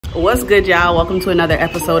What's good, y'all? Welcome to another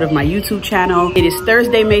episode of my YouTube channel. It is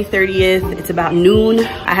Thursday, May 30th. It's about noon.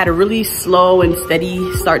 I had a really slow and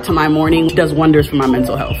steady start to my morning, which does wonders for my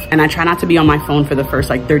mental health. And I try not to be on my phone for the first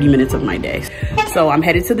like 30 minutes of my day. So I'm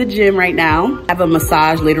headed to the gym right now. I have a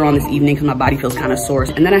massage later on this evening because my body feels kind of sore.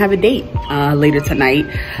 And then I have a date later tonight.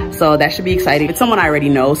 So that should be exciting. It's someone I already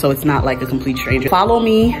know, so it's not like a complete stranger. Follow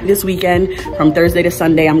me this weekend from Thursday to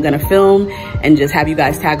Sunday. I'm gonna film and just have you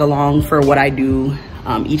guys tag along for what I do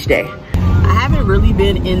each day. I haven't really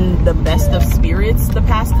been in the best of spirits the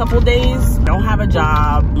past couple days. I don't have a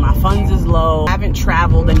job, my funds is low. I haven't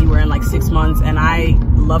traveled anywhere in like 6 months, and I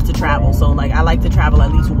love to travel. So like I like to travel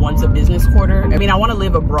at least once a business quarter. I mean, I want to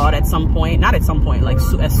live abroad at some point, not at some point, like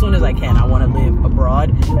as soon as I can. I want to live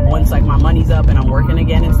abroad once like my money's up and I'm working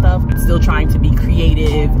again and stuff. I'm still trying to be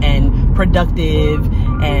creative and productive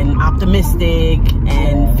and optimistic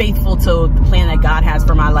and faithful to the plan that God has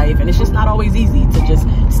for my life. And it's just not always easy to just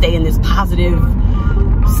stay in this positive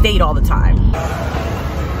state all the time.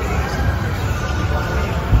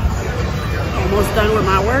 Almost done with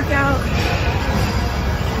my workout.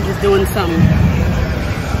 I'm just doing some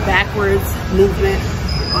backwards movement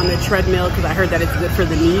on the treadmill because I heard that it's good for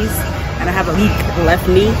the knees, and I have a weak left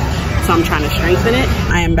knee, so I'm trying to strengthen it.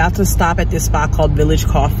 I am about to stop at this spot called Village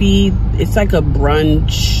Coffee. It's like a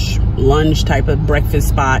brunch, lunch type of breakfast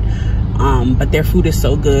spot, but their food is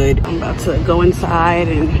so good. I'm about to go inside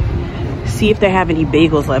and see if they have any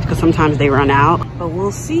bagels left because sometimes they run out, but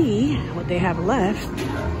we'll see what they have left.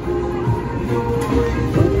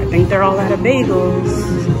 I think they're all out of bagels.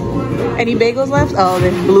 Any bagels left? Oh,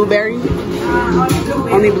 there's blueberry.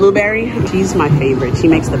 Only blueberry. She's my favorite. She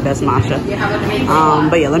makes the best matcha.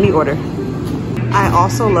 But yeah, let me order. I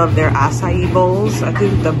also love their acai bowls. I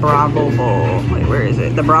think the Bravo bowl. Wait, where is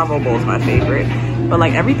it? The Bravo bowl is my favorite. But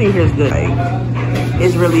like everything here is good. Like,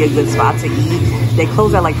 it's really a good spot to eat. They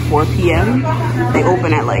close at like 4 p.m. They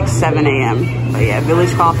open at like 7 a.m. But yeah,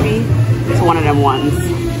 Village Coffee, it's one of them ones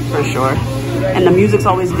for sure. And the music's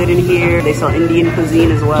always good in here. They sell Indian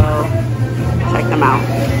cuisine as well. Check them out.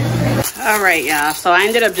 All right, y'all. So I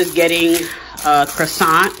ended up just getting a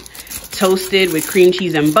croissant toasted with cream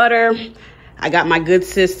cheese and butter. I got my good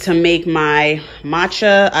sis to make my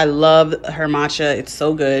matcha. I love her matcha. It's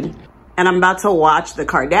so good. And I'm about to watch the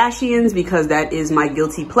Kardashians because that is my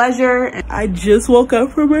guilty pleasure. I just woke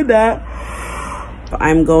up from a nap.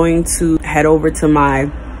 I'm going to head over to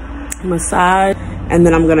my massage, and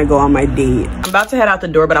then I'm gonna go on my date. I'm about to head out the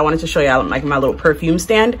door, but I wanted to show y'all like my little perfume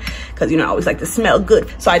stand because you know I always like to smell good.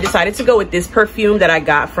 So I decided to go with this perfume that I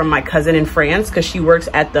got from my cousin in France because she works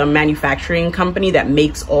at the manufacturing company that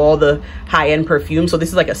makes all the high-end perfume. So this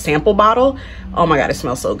is like a sample bottle. Oh my god, it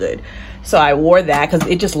smells so good. So I wore that because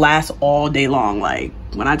it just lasts all day long. Like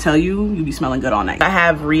when I tell you, you be smelling good all night. I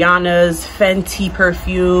have Rihanna's Fenty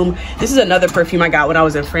perfume. This is another perfume I got when I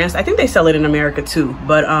was in France. I think they sell it in America too,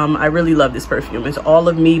 but I really love this perfume. It's All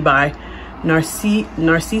of Me by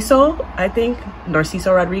Narciso, I think.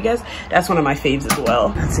 Narciso Rodriguez. That's one of my faves as well.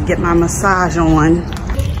 Got to get my massage on.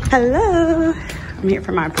 Hello. I'm here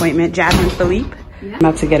for my appointment. Jasmine Philippe. Yeah. I'm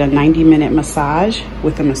about to get a 90-minute massage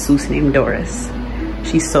with a masseuse named Doris.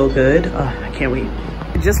 She's so good. Oh, I can't wait.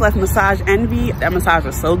 I just left Massage Envy. That massage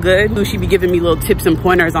was so good. She'd be giving me little tips and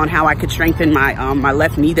pointers on how I could strengthen my my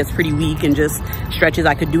left knee that's pretty weak, and just stretches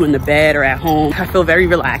I could do in the bed or at home. I feel very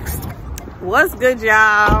relaxed. What's good,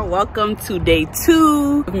 y'all? Welcome to day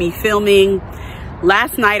 2 of me filming.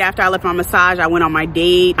 Last night after I left my massage, I went on my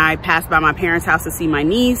date. I passed by my parents' house to see my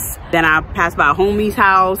niece. Then I passed by a homie's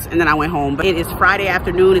house, and then I went home. But it is Friday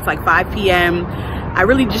afternoon. It's like 5 p.m. I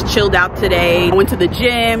really just chilled out today. I went to the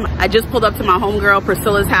gym. I just pulled up to my homegirl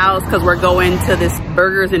Priscilla's house because we're going to this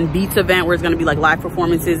Burgers and Beats event where it's gonna be like live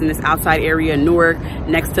performances in this outside area in Newark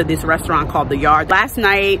next to this restaurant called The Yard. Last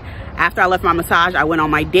night, after I left my massage, I went on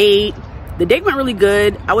my date. The date went really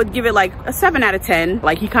good. I would give it like a 7 out of 10.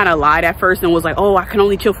 Like he kind of lied at first and was like, oh, I can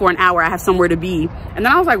only chill for an hour. I have somewhere to be. And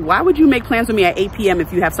then I was like, why would you make plans with me at 8 p.m.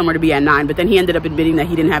 if you have somewhere to be at 9? But then he ended up admitting that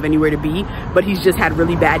he didn't have anywhere to be, but he's just had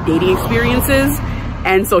really bad dating experiences.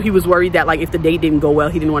 And so he was worried that like if the date didn't go well,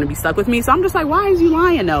 he didn't want to be stuck with me. So I'm just like, why is you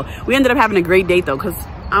lying though? We ended up having a great date though, because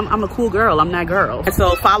I'm a cool girl. I'm that girl. And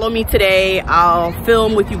so follow me today. I'll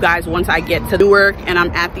film with you guys once I get to Newark and I'm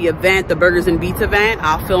at the event, the Burgers and Beats event.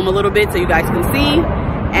 I'll film a little bit so you guys can see.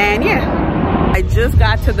 And yeah, I just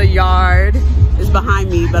got to the Yard. It's behind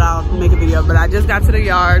me, but I'll make a video. But I just got to the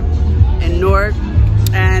Yard in Newark.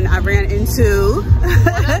 And I ran into,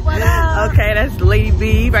 what up? Okay, that's Lady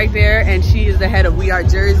B right there. And she is the head of We Are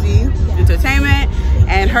Jersey Entertainment.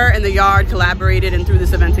 And her and The Yard collaborated and threw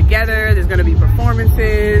this event together. There's gonna be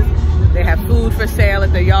performances. They have food for sale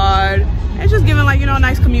at the yard. It's just giving like, you know, a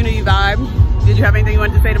nice community vibe. Did you have anything you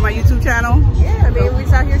wanted to say to my YouTube channel? Yeah, I mean,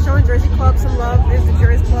 we're out here showing Jersey Club some love. There's the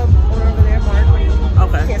Jersey Club over there, Mark.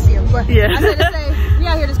 Okay. Can't see him, but yeah. I was going to say, we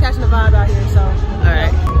out here just catching the vibe out here, so. All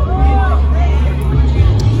right.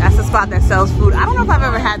 That's the spot that sells food. I don't know if I've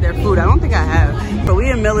ever had their food. I don't think I have. But we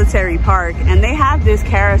in Military Park, and they have this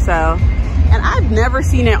carousel, and I've never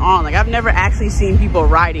seen it on. Like, I've never actually seen people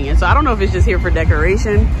riding it. So I don't know if it's just here for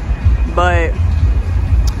decoration, but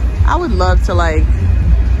I would love to like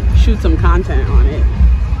shoot some content on it,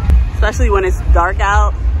 especially when it's dark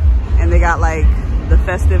out and they got like the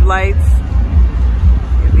festive lights.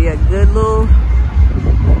 It'd be a good little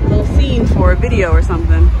scene for a video or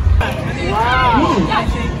something. Wow.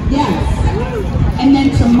 Yes. And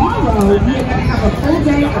then tomorrow we are going to have a full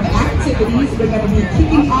day of activities. We're going to be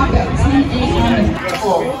kicking off at 10 a.m.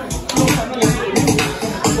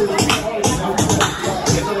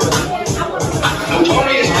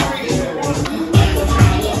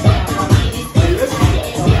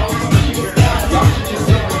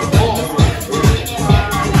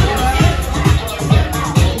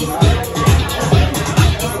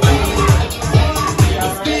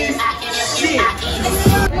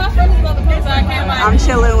 I'm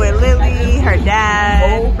chilling with Lily, her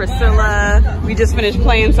dad, Priscilla. We just finished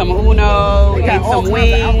playing some Uno, we ate some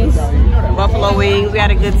wings, buffalo wings. We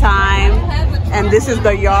had a good time. And this is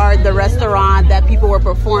the yard, the restaurant that people were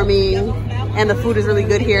performing. And the food is really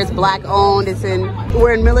good here. It's Black owned.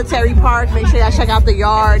 We're in Military Park. Make sure y'all check out the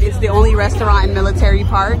yard. It's the only restaurant in Military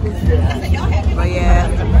Park. But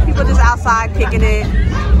yeah, people just outside kicking it.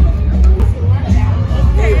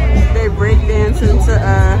 They break dancing to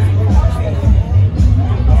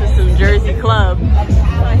some Jersey Club. Oh,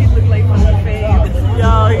 he looked like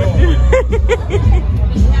Yo,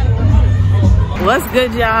 what's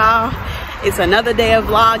good, y'all? It's another day of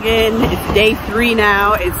vlogging. It's day 3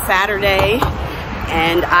 now. It's Saturday,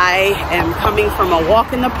 and I am coming from a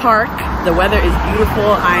walk in the park. The weather is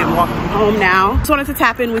beautiful. I am walking home now. Just wanted to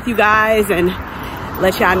tap in with you guys and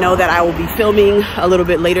let y'all know that I will be filming a little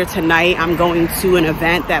bit later tonight. I'm going to an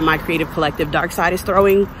event that my creative collective Dark Side is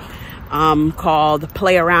throwing called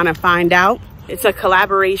Play Around and Find Out. It's a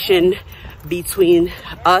collaboration between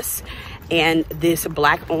us and this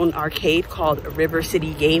Black owned arcade called River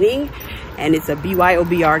City Gaming, and it's a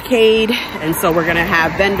BYOB arcade. And so we're gonna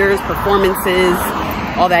have vendors, performances,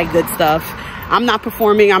 all that good stuff. I'm not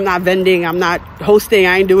performing, I'm not vending, I'm not hosting,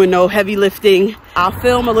 I ain't doing no heavy lifting. I'll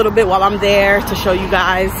film a little bit while I'm there to show you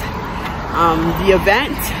guys the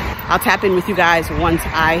event. I'll tap in with you guys once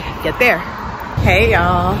I get there. Hey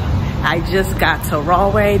y'all, I just got to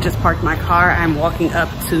Rawway, just parked my car. I'm walking up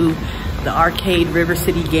to the arcade River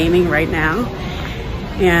City Gaming right now.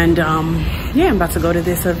 And yeah, I'm about to go to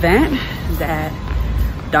this event that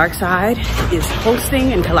Dark Side is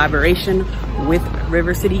hosting in collaboration with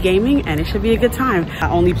River City Gaming, and it should be a good time. I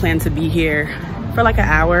only plan to be here for like an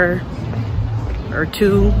hour or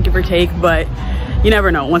 2, give or take, but you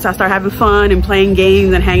never know. Once I start having fun and playing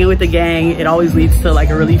games and hanging with the gang, it always leads to like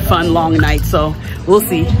a really fun long night, so we'll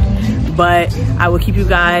see. But I will keep you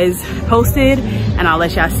guys posted, and I'll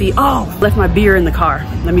let y'all see. Oh, left my beer in the car.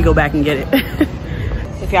 Let me go back and get it.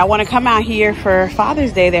 If y'all want to come out here for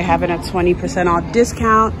Father's Day, they're having a 20% off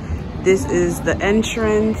discount. This is the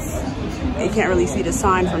entrance. You can't really see the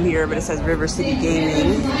sign from here, but it says River City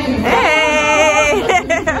Gaming. Hey!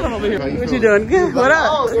 What you doing? Good. What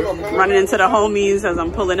up? Running into the homies as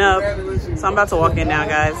I'm pulling up. So I'm about to walk in now,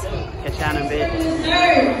 guys. Catch y'all in a bit.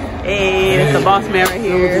 Hey, it's the boss man right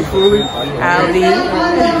here. Howdy.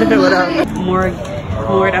 What up? More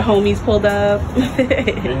of the homies pulled up.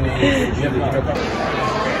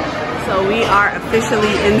 So we are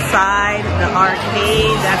officially inside the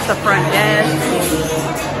arcade. That's the front desk.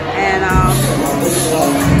 And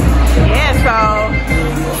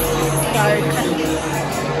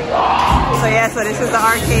yeah, so this is the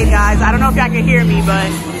arcade, guys. I don't know if y'all can hear me, but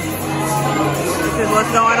this is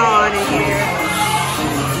what's going on in here.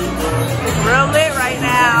 It's real lit right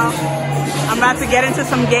now. I'm about to get into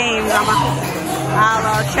some games.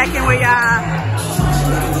 I'll check in with y'all.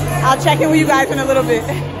 I'll check in with you guys in a little bit.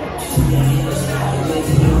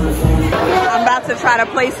 I'm about to try to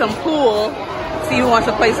play some pool. See who wants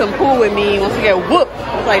to play some pool with me. Wants to get whooped.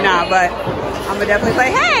 It's like, nah, but I'm gonna definitely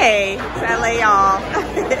play. Hey, it's LA, y'all.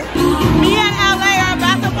 Me and LA are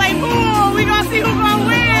about to play pool. We gonna see who's gonna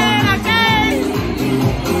win, okay?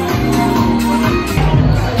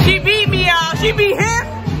 She beat me, y'all. She beat him,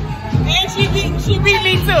 and she beat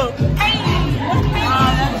me too. Hey,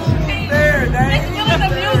 it's the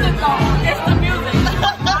music, though. It's the music.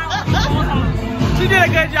 She did a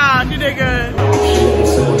good job. She did good.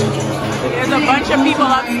 a bunch of people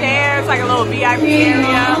upstairs, like a little VIP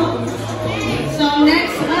area. So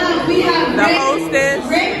next up, we have the hostess.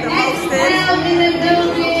 Rick XL in the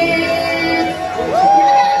building.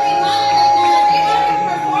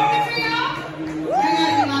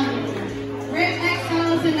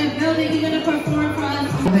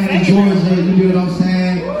 Georgia, you know what I'm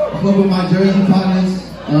saying? I fuck with my Jersey partners.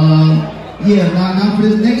 Yeah, now for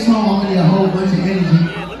this next song, I'm gonna need a whole bunch of energy.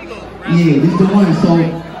 Yeah, this is the one. So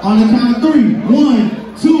on the count of 3,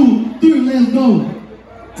 1, 2, 3, let's go.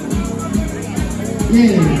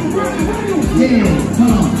 Yeah,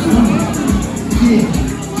 come on, yeah.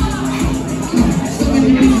 So many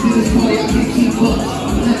reasons in this party I can't keep up.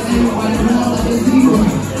 Let everybody know that it's deeper.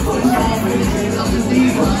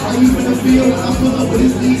 Are you gonna feel when I pull up with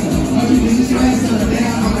this leader? Are you gonna try something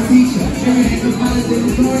down? I'm a teacher. Every ain't about it, then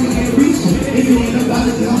the story, I can't reach it. If you ain't about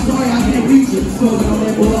it, then I'm sorry, I can't reach it. Spoken on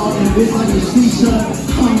that boy, all that bitch like a shisha.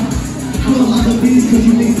 Pull like a beast, cause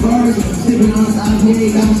you think birds. Sipping on the side of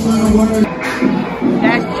me, got me slurring words.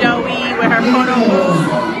 That's Joey with her photo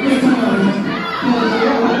booth.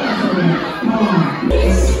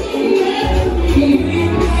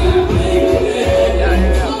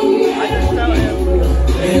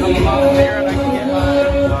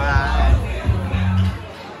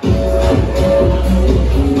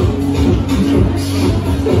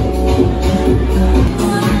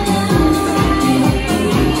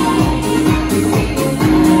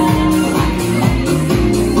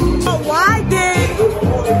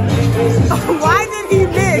 Why did he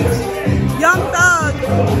mix Young Thug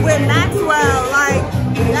with Maxwell? Like,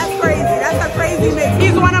 that's crazy. That's a crazy mix.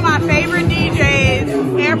 He's one of my favorite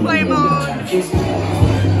DJs. Airplane mode.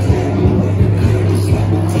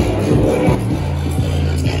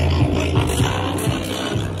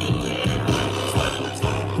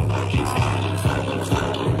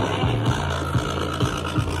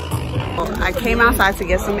 I came outside to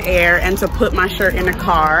get some air and to put my shirt in the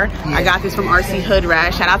car. I got this from RC Hood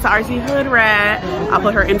Rat. Shout out to RC Hood Rat. I'll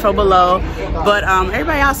put her info below. But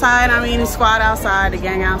everybody outside, I mean, the squad outside, the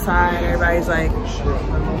gang outside, everybody's like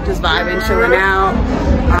just vibing, chilling out.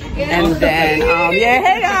 And then, yeah,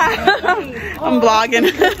 hey guys, I'm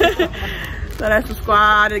vlogging. So that's the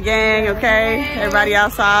squad, the gang, okay? Everybody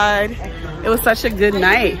outside. It was such a good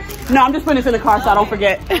night. No, I'm just putting this in the car so I don't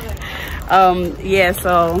forget. Yeah,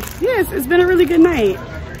 so yes, it's been a really good night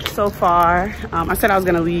so far. I said I was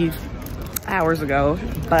gonna leave hours ago,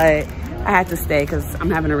 but I had to stay because I'm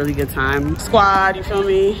having a really good time. Squad, you feel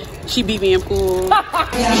me? She beat me in pool.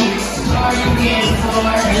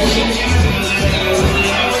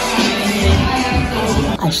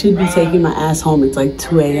 I should be taking my ass home. It's like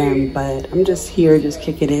 2 a.m., but I'm just here, just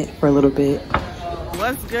kicking it for a little bit.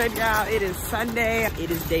 What's good, y'all? It is Sunday.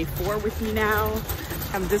 It is day 4 with me now.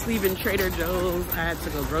 I'm just leaving Trader Joe's. I had to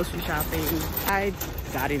go grocery shopping. I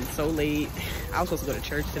got in so late. I was supposed to go to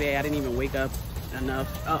church today. I didn't even wake up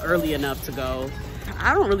early enough to go.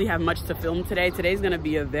 I don't really have much to film today. Today's gonna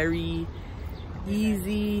be a very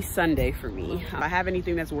easy Sunday for me. If I have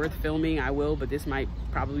anything that's worth filming, I will, but this might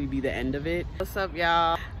probably be the end of it. What's up,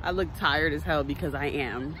 y'all? I look tired as hell because I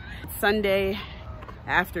am. It's Sunday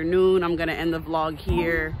afternoon. I'm gonna end the vlog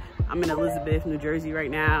here. I'm in Elizabeth, New Jersey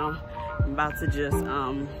right now. I'm about to just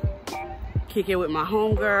kick it with my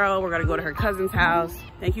homegirl. We're gonna go to her cousin's house.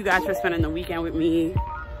 Thank you guys for spending the weekend with me.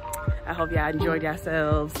 I hope y'all enjoyed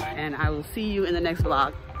yourselves, and I will see you in the next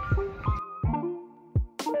vlog.